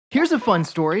Here's a fun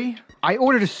story. I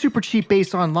ordered a super cheap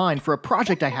bass online for a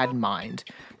project I had in mind,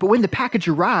 but when the package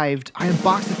arrived, I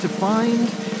unboxed it to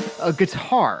find a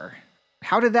guitar.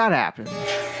 How did that happen?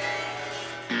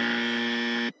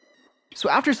 So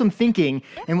after some thinking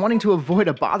and wanting to avoid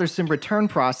a bothersome return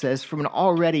process from an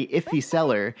already iffy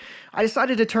seller, I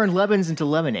decided to turn lemons into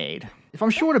lemonade. If I'm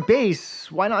short a bass,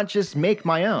 why not just make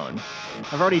my own?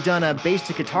 I've already done a bass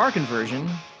to guitar conversion.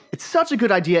 It's such a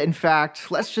good idea, in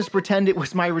fact, let's just pretend it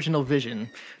was my original vision.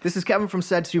 This is Kevin from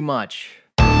Said Too Much.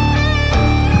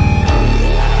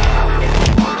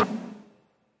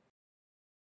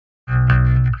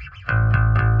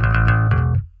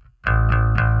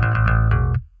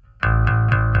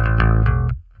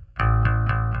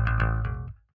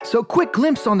 So quick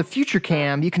glimpse on the future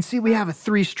cam, you can see we have a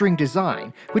 3-string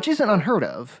design, which isn't unheard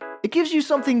of. It gives you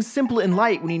something simple and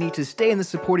light when you need to stay in the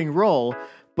supporting role,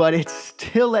 but it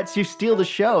still lets you steal the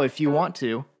show if you want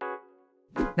to.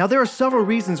 Now there are several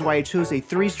reasons why I chose a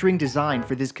 3-string design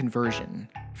for this conversion.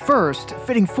 First,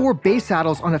 fitting 4 bass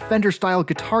saddles on a Fender-style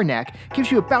guitar neck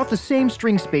gives you about the same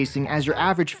string spacing as your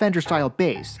average Fender-style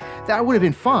bass. That would have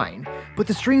been fine, but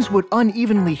the strings would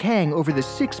unevenly hang over the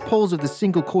 6 poles of the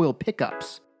single-coil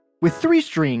pickups. With 3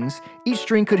 strings, each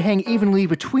string could hang evenly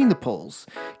between the poles,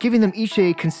 giving them each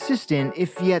a consistent,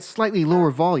 if yet slightly lower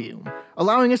volume,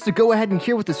 allowing us to go ahead and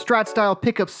hear what the Strat-style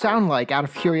pickups sound like out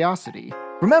of curiosity.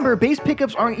 Remember, bass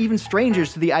pickups aren't even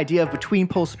strangers to the idea of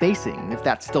between-pole spacing, if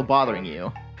that's still bothering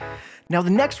you. Now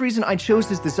the next reason I chose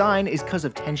this design is because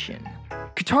of tension.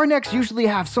 Guitar necks usually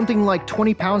have something like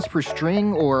 20 pounds per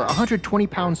string or 120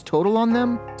 pounds total on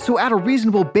them, so at a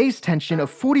reasonable bass tension of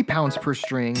 40 pounds per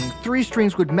string, 3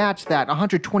 strings would match that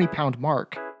 120 pound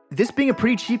mark. This being a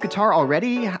pretty cheap guitar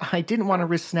already, I didn't want to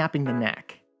risk snapping the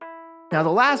neck. Now the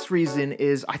last reason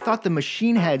is I thought the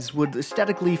machine heads would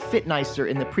aesthetically fit nicer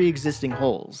in the pre-existing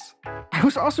holes. I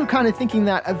was also kind of thinking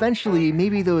that eventually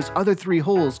maybe those other 3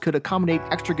 holes could accommodate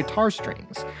extra guitar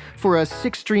strings for a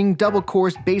 6-string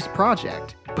double-chorus bass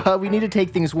project, but we need to take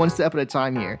things one step at a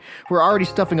time here. We're already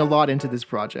stuffing a lot into this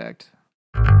project.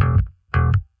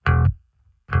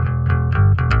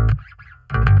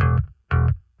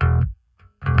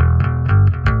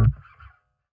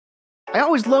 I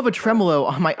always love a tremolo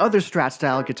on my other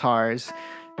Strat-style guitars,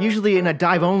 usually in a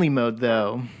dive-only mode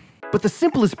though. But the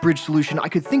simplest bridge solution I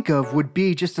could think of would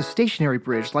be just a stationary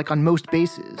bridge like on most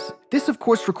basses. This of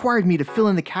course required me to fill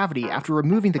in the cavity after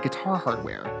removing the guitar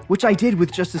hardware, which I did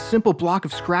with just a simple block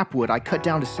of scrap wood I cut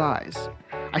down to size.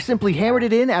 I simply hammered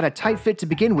it in at a tight fit to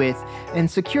begin with, and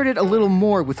secured it a little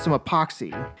more with some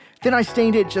epoxy. Then I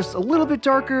stained it just a little bit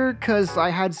darker, cause I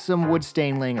had some wood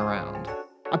stain laying around.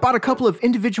 I bought a couple of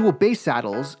individual bass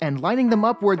saddles, and lining them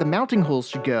up where the mounting holes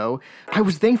should go, I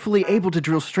was thankfully able to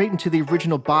drill straight into the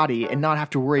original body and not have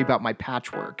to worry about my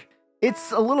patchwork.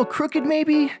 It's a little crooked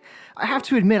maybe? I have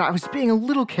to admit I was being a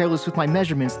little careless with my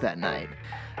measurements that night.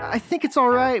 I think it's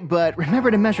alright, but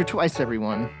remember to measure twice,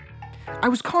 everyone. I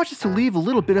was cautious to leave a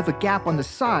little bit of a gap on the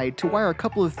side to wire a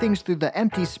couple of things through the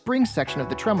empty spring section of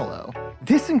the tremolo.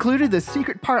 This included the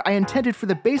secret part I intended for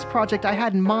the bass project I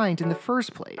had in mind in the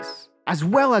first place, as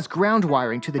well as ground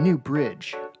wiring to the new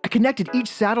bridge. I connected each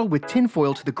saddle with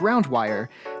tinfoil to the ground wire,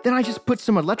 then I just put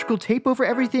some electrical tape over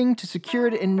everything to secure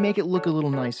it and make it look a little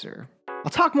nicer.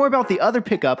 I'll talk more about the other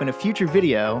pickup in a future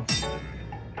video,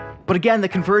 but again, the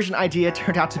conversion idea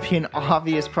turned out to be an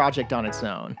obvious project on its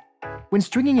own. When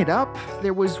stringing it up,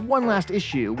 there was one last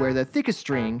issue where the thickest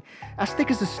string, as thick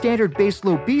as a standard bass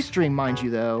low B string mind you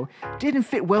though, didn't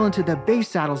fit well into the bass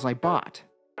saddles I bought.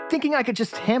 Thinking I could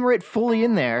just hammer it fully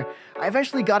in there, I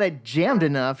eventually got it jammed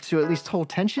enough to at least hold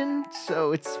tension,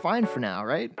 so it's fine for now,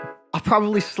 right? I'll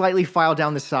probably slightly file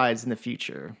down the sides in the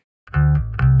future.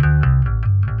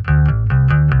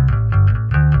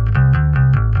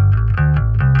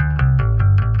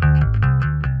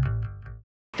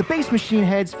 The bass machine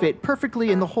heads fit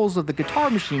perfectly in the holes of the guitar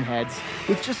machine heads,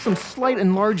 with just some slight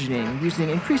enlarging using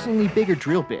increasingly bigger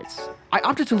drill bits. I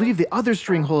opted to leave the other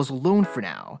string holes alone for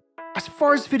now. As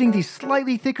far as fitting these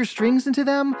slightly thicker strings into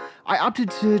them, I opted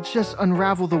to just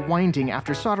unravel the winding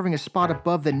after soldering a spot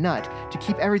above the nut to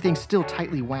keep everything still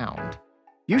tightly wound.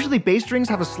 Usually bass strings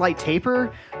have a slight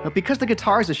taper, but because the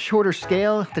guitar is a shorter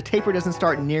scale, the taper doesn't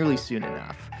start nearly soon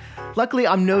enough. Luckily,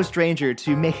 I'm no stranger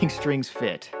to making strings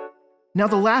fit. Now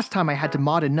the last time I had to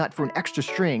mod a nut for an extra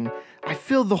string, I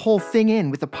filled the whole thing in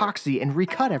with epoxy and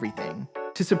recut everything.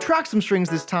 To subtract some strings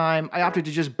this time, I opted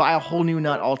to just buy a whole new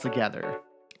nut altogether.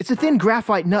 It's a thin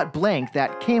graphite nut blank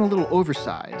that came a little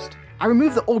oversized. I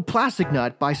removed the old plastic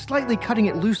nut by slightly cutting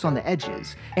it loose on the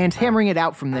edges, and hammering it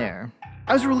out from there.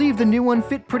 I was relieved the new one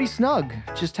fit pretty snug,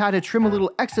 just had to trim a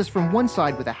little excess from one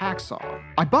side with a hacksaw.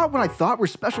 I bought what I thought were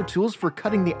special tools for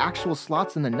cutting the actual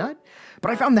slots in the nut, but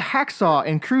I found the hacksaw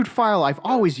and crude file I've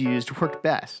always used worked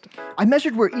best. I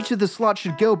measured where each of the slots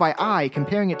should go by eye,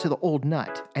 comparing it to the old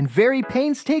nut, and very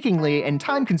painstakingly and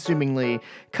time-consumingly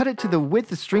cut it to the width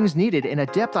the strings needed in a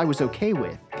depth I was okay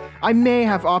with. I may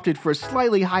have opted for a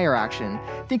slightly higher action,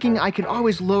 thinking I can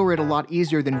always lower it a lot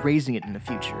easier than raising it in the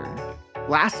future.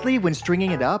 Lastly, when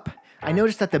stringing it up, I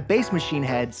noticed that the bass machine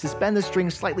heads suspend the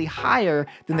strings slightly higher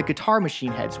than the guitar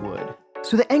machine heads would.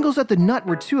 So the angles at the nut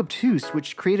were too obtuse,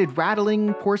 which created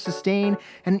rattling, poor sustain,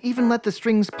 and even let the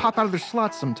strings pop out of their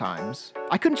slots sometimes.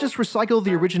 I couldn't just recycle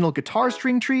the original guitar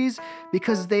string trees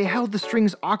because they held the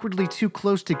strings awkwardly too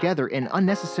close together and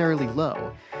unnecessarily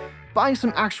low. Buying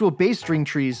some actual bass string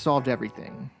trees solved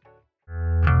everything.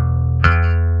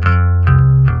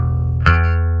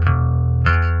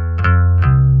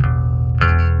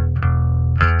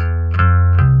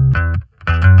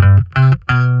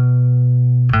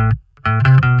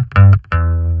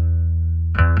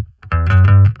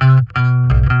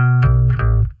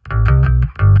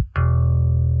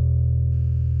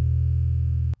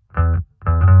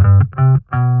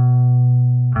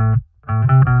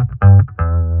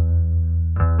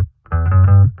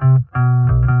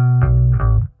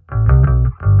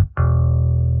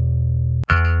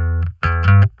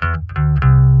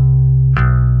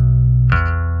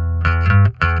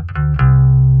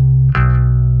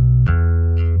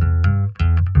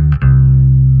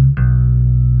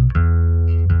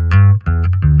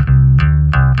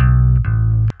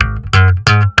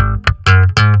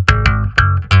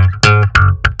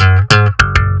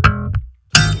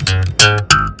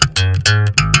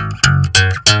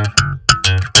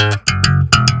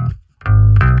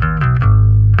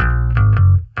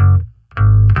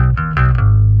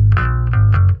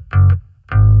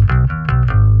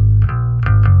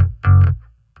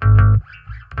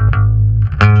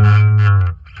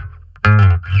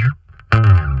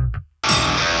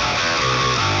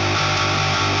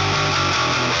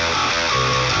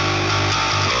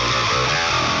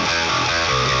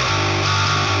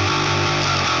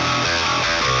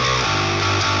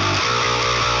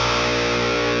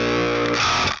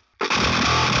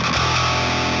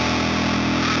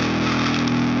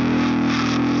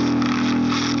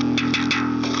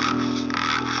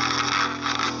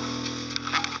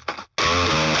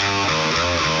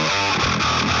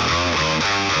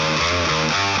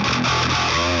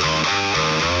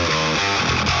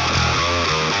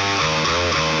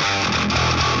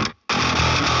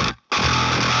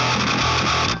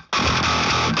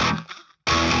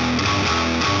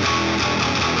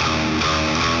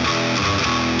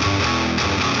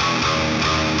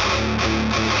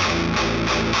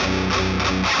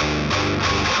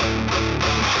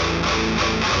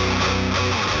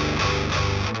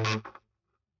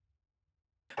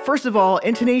 First of all,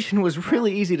 intonation was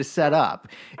really easy to set up.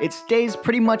 It stays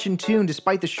pretty much in tune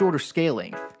despite the shorter scale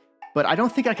length. But I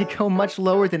don't think I could go much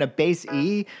lower than a bass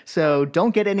E, so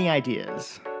don't get any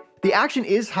ideas. The action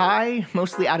is high,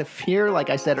 mostly out of fear like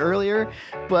I said earlier,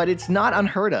 but it's not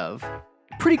unheard of.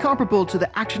 Pretty comparable to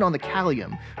the action on the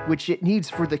Callium, which it needs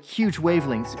for the huge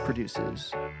wavelengths it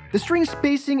produces. The string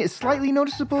spacing is slightly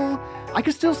noticeable. I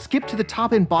can still skip to the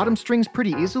top and bottom strings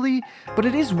pretty easily, but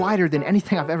it is wider than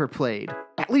anything I've ever played.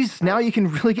 At least now you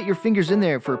can really get your fingers in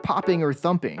there for popping or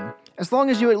thumping, as long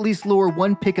as you at least lower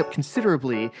one pickup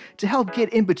considerably to help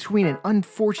get in between an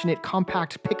unfortunate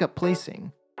compact pickup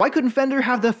placing. Why couldn't Fender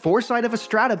have the foresight of a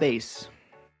Strat bass?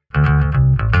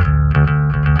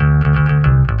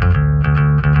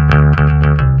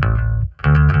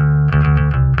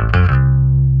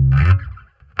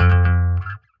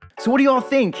 So what do you all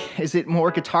think? Is it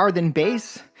more guitar than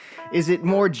bass? Is it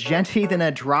more djenty than a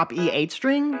drop E8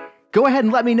 string? Go ahead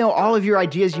and let me know all of your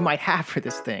ideas you might have for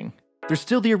this thing. There's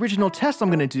still the original test I'm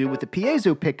going to do with the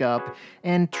piezo pickup,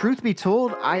 and truth be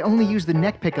told, I only use the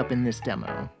neck pickup in this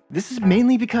demo. This is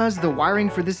mainly because the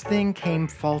wiring for this thing came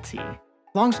faulty.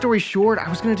 Long story short, I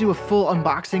was going to do a full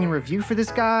unboxing and review for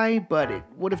this guy, but it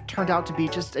would have turned out to be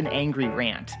just an angry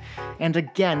rant. And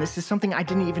again, this is something I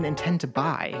didn't even intend to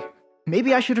buy.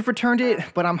 Maybe I should have returned it,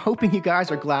 but I'm hoping you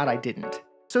guys are glad I didn't.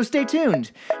 So stay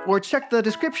tuned, or check the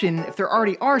description if there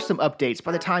already are some updates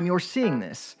by the time you're seeing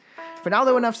this. For now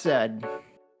though, enough said.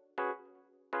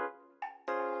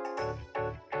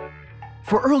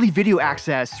 For early video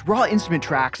access, raw instrument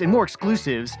tracks, and more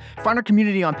exclusives, find our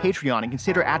community on Patreon and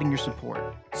consider adding your support.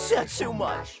 Said so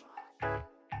much.